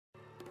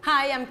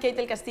Hi, I'm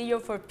Castillo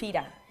for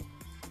PETA.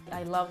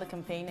 I love the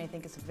campaign. I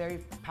think it's a very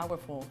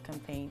powerful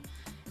campaign.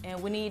 And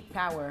we need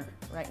power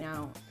right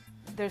now.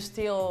 They're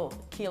still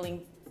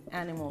killing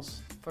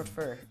animals for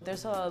fur.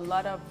 There's a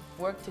lot of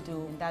work to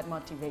do, and that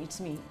motivates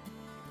me.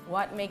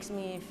 What makes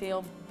me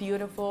feel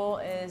beautiful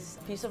is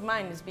peace of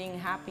mind, is being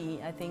happy.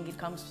 I think it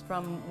comes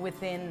from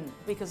within,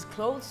 because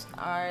clothes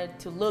are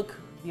to look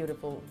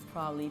beautiful,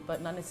 probably,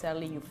 but not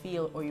necessarily you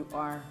feel or you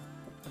are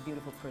a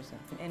beautiful person.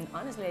 And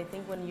honestly, I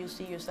think when you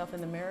see yourself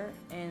in the mirror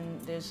and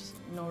there's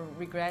no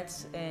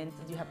regrets and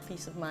you have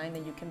peace of mind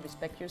and you can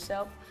respect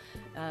yourself,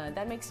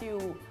 that makes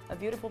you a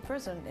beautiful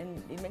person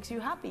and it makes you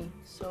happy.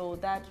 So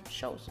that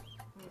shows.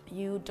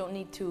 You don't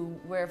need to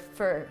wear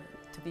fur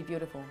to be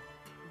beautiful.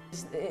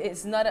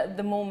 It's not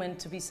the moment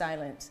to be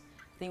silent.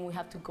 I think we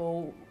have to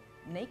go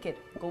naked,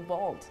 go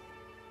bald.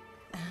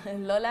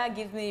 Lola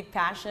gives me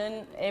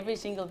passion every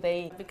single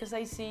day because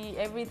I see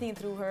everything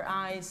through her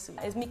eyes.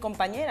 Es mi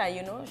compañera,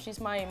 you know? She's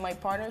my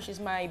partner,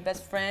 she's my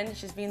best friend.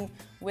 She's been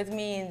with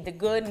me in the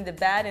good, in the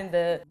bad, in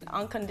the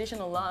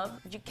unconditional love.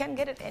 You can't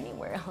get it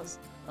anywhere else.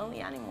 Only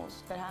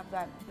animals that have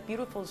that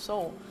beautiful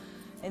soul,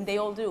 and they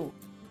all do.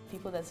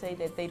 People that say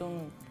that they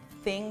don't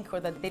think or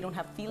that they don't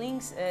have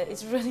feelings,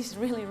 it's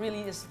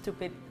really a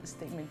stupid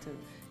statement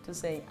to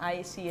say.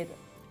 I see it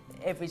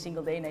every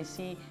single day, and I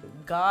see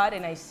God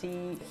and I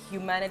see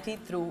humanity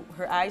through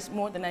her eyes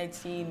more than I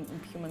see in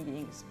human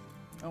beings,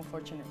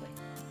 unfortunately.